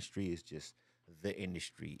service. The industry is just the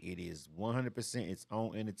industry. It is 100% its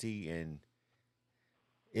own entity, and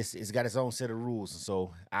it's got its own set of rules. And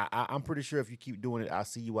so I'm pretty sure if you keep doing it, I'll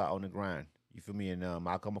see you out on the grind. You feel me? And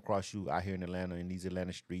I'll come across you out here in Atlanta in these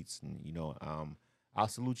Atlanta streets, and I'll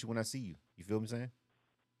salute you when I see you. You feel what I'm saying?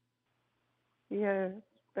 Yeah,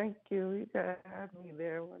 thank you. You gotta have me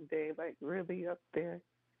there one day, like really up there.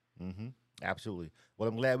 Mm-hmm. Absolutely. Well,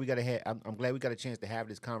 I'm glad we got a chance to have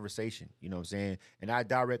this conversation. You know what I'm saying? And our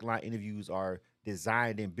direct line interviews are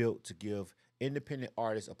designed and built to give independent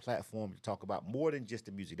artists a platform to talk about more than just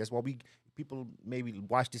the music. That's why people maybe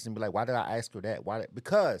watch this and be like, why did I ask her that?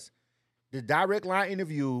 Because the direct line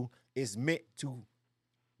interview is meant to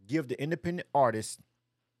give the independent artist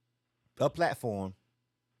a platform,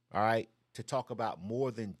 all right, to talk about more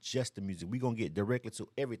than just the music. We're going to get directly to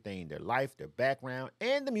everything, their life, their background,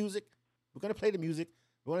 and the music. We're going to play the music.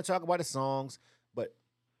 We want to talk about the songs, but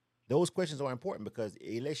those questions are important because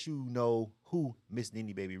it lets you know who Miss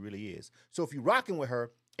Ninibaby really is. So if you're rocking with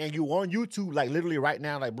her and you on YouTube, like literally right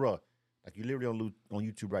now, like, bro, like you're literally on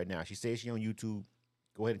YouTube right now. She says she on YouTube.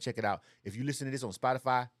 Go ahead and check it out. If you listen to this on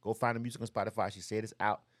Spotify, go find the music on Spotify. She said it's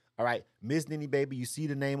out. All right, Ms. Ninibaby, you see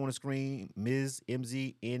the name on the screen, Ms.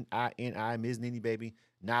 MZNINI, Ms. Ninibaby.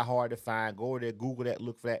 Not hard to find. Go over there, Google that,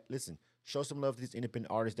 look for that. Listen, show some love to these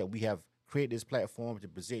independent artists that we have created this platform to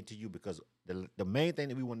present to you, because the main thing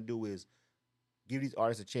that we want to do is give these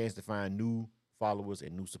artists a chance to find new followers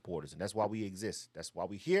and new supporters, and that's why we exist. That's why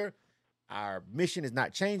we're here. Our mission is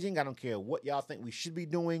not changing. I don't care what y'all think we should be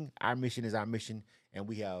doing. Our mission is our mission, and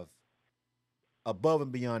we have above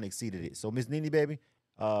and beyond exceeded it. So, Ms. Ninibaby,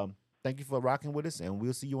 thank you for rocking with us, and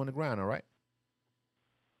we'll see you on the ground, all right?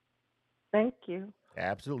 Thank you.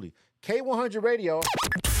 Absolutely. K100 Radio.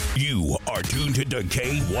 You are tuned to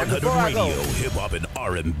K100 Radio, Hip Hop and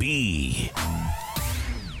R&B.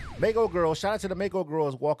 Mako Girls, shout out to the Mako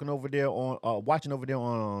Girls watching over there on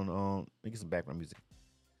let me get some background music.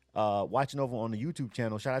 Watching over on the YouTube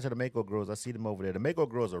channel. Shout out to the Mako Girls. I see them over there. The Mako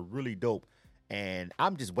Girls are really dope, and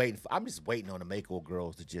I'm just waiting on the Mako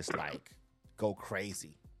Girls to just like go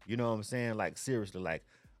crazy. You know what I'm saying? Like seriously, like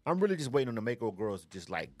I'm really just waiting on the Mako Girls to just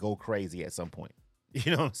like go crazy at some point.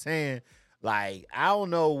 You know what I'm saying? Like I don't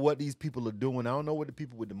know what these people are doing. I don't know what the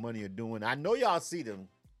people with the money are doing. I know y'all see them.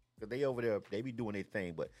 They over there, they be doing their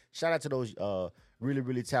thing. But shout out to those really,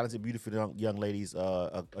 really talented, beautiful young ladies.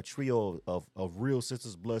 A trio of real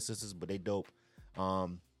sisters, blood sisters, but they dope. I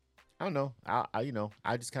don't know.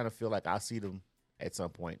 I just kind of feel like I'll see them at some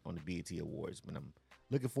point on the BET Awards. But I'm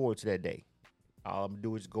looking forward to that day. All I'm gonna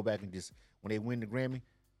do is go back and just when they win the Grammy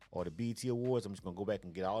or the BET Awards, I'm just gonna go back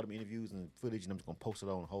and get all them interviews and footage, and I'm just gonna post it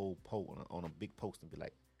on a big post and be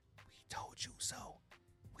like, "We told you so.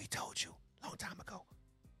 We told you long time ago."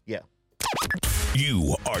 Yeah.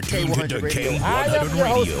 You are tuned to K100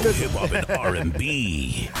 Radio, Hip Hop and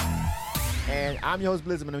R&B. And I'm your host,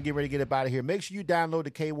 Blizzard, and I'm getting ready to get up out of here. Make sure you download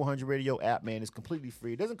the K100 Radio app, man. It's completely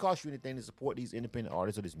free. It doesn't cost you anything to support these independent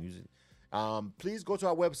artists or this music. Please go to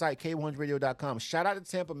our website, K100radio.com. Shout out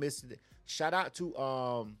to Tampa Mystic. Shout out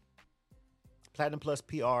to Platinum Plus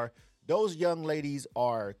PR. Those young ladies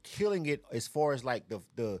are killing it as far as like the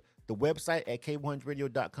website at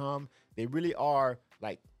K100radio.com. They really are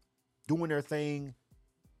like doing their thing.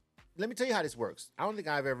 Let me tell you how this works. I don't think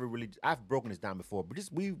I've broken this down before, but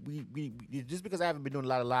just just because I haven't been doing a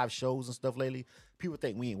lot of live shows and stuff lately, people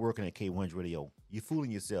think we ain't working at K100 Radio. You're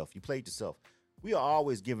fooling yourself. You played yourself. We are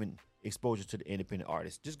always giving exposure to the independent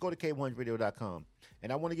artists. Just go to K100radio.com.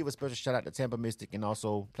 And I want to give a special shout out to Tampa Mystic and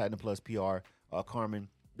also Platinum Plus PR, Carmen.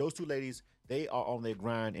 Those two ladies, they are on their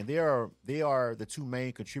grind, and they are the two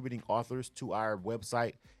main contributing authors to our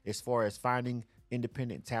website as far as finding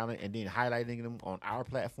independent talent and then highlighting them on our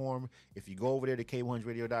platform. If you go over there to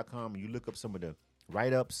K100radio.com and you look up some of the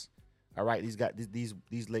write-ups, all right, these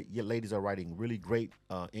ladies are writing really great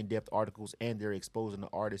in-depth articles, and they're exposing the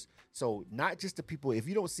artists. So not just the people. If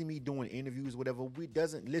you don't see me doing interviews, whatever, go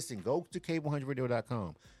to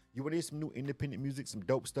K100radio.com. You want to hear some new independent music, some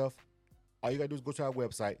dope stuff? All you got to do is go to our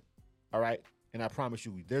website, all right? And I promise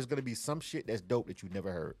you, there's going to be some shit that's dope that you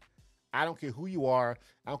never heard. I don't care who you are.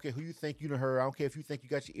 I don't care who you think you done heard. I don't care if you think you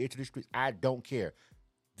got your ear to the streets. I don't care.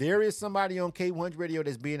 There is somebody on K100 Radio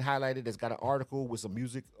that's being highlighted that's got an article with some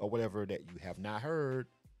music or whatever that you have not heard.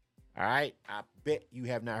 All right? I bet you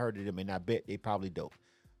have not heard of them, and I bet they probably dope.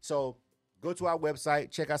 So go to our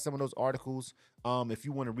website. Check out some of those articles. If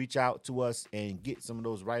you want to reach out to us and get some of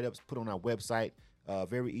those write-ups put on our website,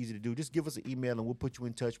 very easy to do. Just give us an email, and we'll put you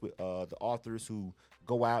in touch with the authors who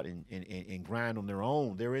go out and grind on their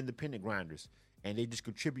own. They're independent grinders, and they just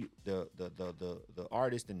contribute the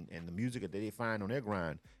artist and the music that they find on their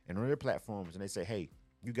grind and on their platforms. And they say, hey,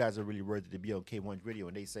 you guys are really worthy to be on K100 Radio.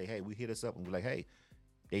 And they say, hey, we hit us up, and we're like, hey,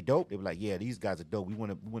 they dope. They were like, yeah, these guys are dope. We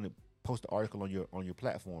want to post an article on your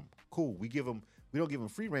platform. Cool. We don't give them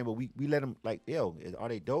free reign, but we let them like, yo, are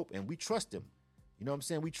they dope? And we trust them. You know what I'm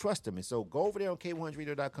saying? We trust them. And so go over there on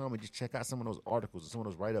K100radio.com and just check out some of those articles and some of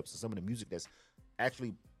those write-ups and some of the music that's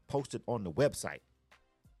actually posted on the website.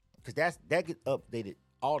 Because that gets updated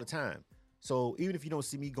all the time. So even if you don't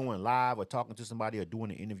see me going live or talking to somebody or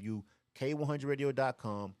doing an interview,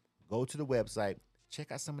 K100radio.com, go to the website,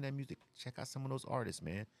 check out some of that music, check out some of those artists,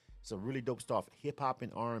 man. Some really dope stuff, hip-hop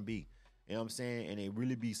and R&B. You know what I'm saying? And it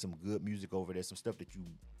really be some good music over there, some stuff that you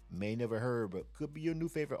may never heard, but could be your new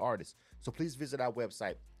favorite artist. So please visit our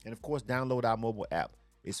website. And, of course, download our mobile app.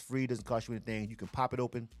 It's free. Doesn't cost you anything. You can pop it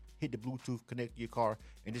open, hit the Bluetooth, connect to your car,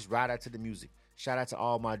 and just ride out to the music. Shout out to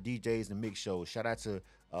all my DJs and mix shows. Shout out to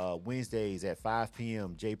Wednesdays at 5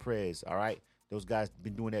 p.m., Jay Prez, all right? Those guys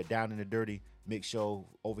been doing that Down in the Dirty mix show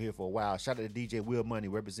over here for a while. Shout out to DJ Will Money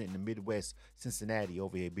representing the Midwest, Cincinnati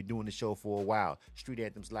over here. Been doing the show for a while. Street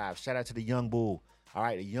Anthems Live. Shout out to the Young Bull, all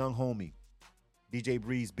right, the young homie. DJ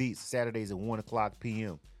Breeze Beats, Saturdays at 1 o'clock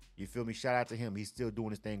p.m. You feel me? Shout out to him. He's still doing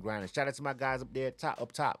his thing grinding. Shout out to my guys up there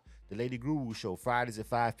up top. The Lady Guru Show, Fridays at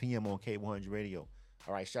 5 p.m. on K100 Radio.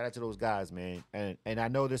 All right, shout out to those guys, man. And I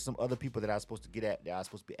know there's some other people that I was supposed to get at that I was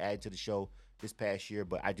supposed to be added to the show this past year,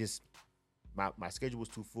 but I just, my schedule was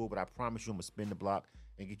too full, but I promise you I'm going to spin the block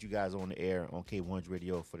and get you guys on the air on K100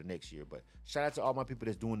 Radio for the next year. But shout out to all my people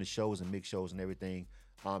that's doing the shows and mix shows and everything.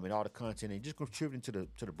 And all the content and just contributing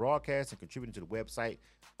to the broadcast and contributing to the website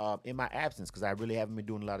in my absence, because I really haven't been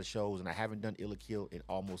doing a lot of shows and I haven't done Illa Kill in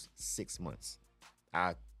almost 6 months.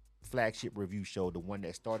 Our flagship review show, the one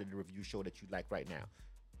that started the review show that you like right now.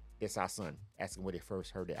 It's our son asking where they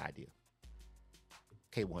first heard the idea.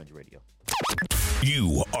 K100 Radio.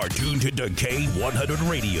 You are tuned to K100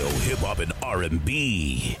 Radio, hip hop and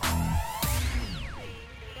R&B.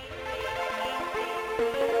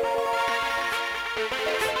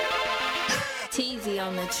 Teasy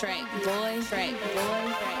on the track, boy.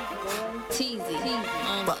 Teasy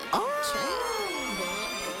on the track.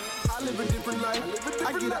 I live a different life.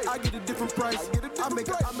 I get a different price. I make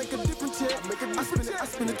a different check. I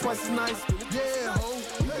spend it twice as nice. Yeah, ho.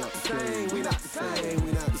 We not the same. We not the same.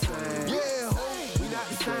 We not the same. Yeah, ho. We not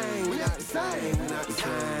the same. We not the same. We not the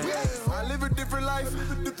same. Yeah, I live a different life.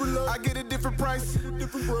 I get a different price.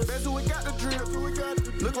 Bezel, it got the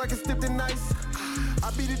drip. Look like it's dipped in nice. I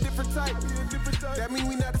be the different type. That mean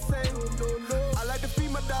we not the same. I like to feed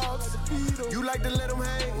my dogs. You like to let them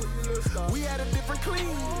hang. We had a different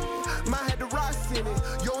clean. Mine had the rocks in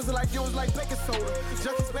it. Yours like baking soda.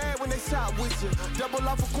 Junkies bad when they shot with you. Double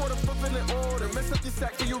off a quarter, fulfilling order. Mess up your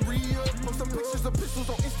sack for your real. Post some pictures of pistols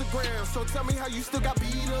on Instagram. So tell me how you still got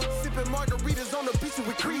beat up. Sipping margaritas on the beach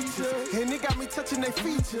with creatures. And it got me touching their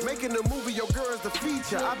features. Making a movie, your girl's the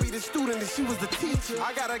feature. I be the student and she was the teacher.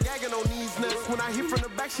 I got her gagging on these nuts. When I hit from the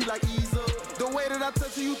back, she like ease up. The way that I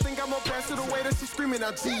touch her, you think I'm gonna pass her the way that she screaming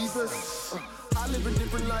out Jesus. I live a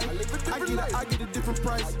different life. I get a different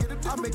price. I make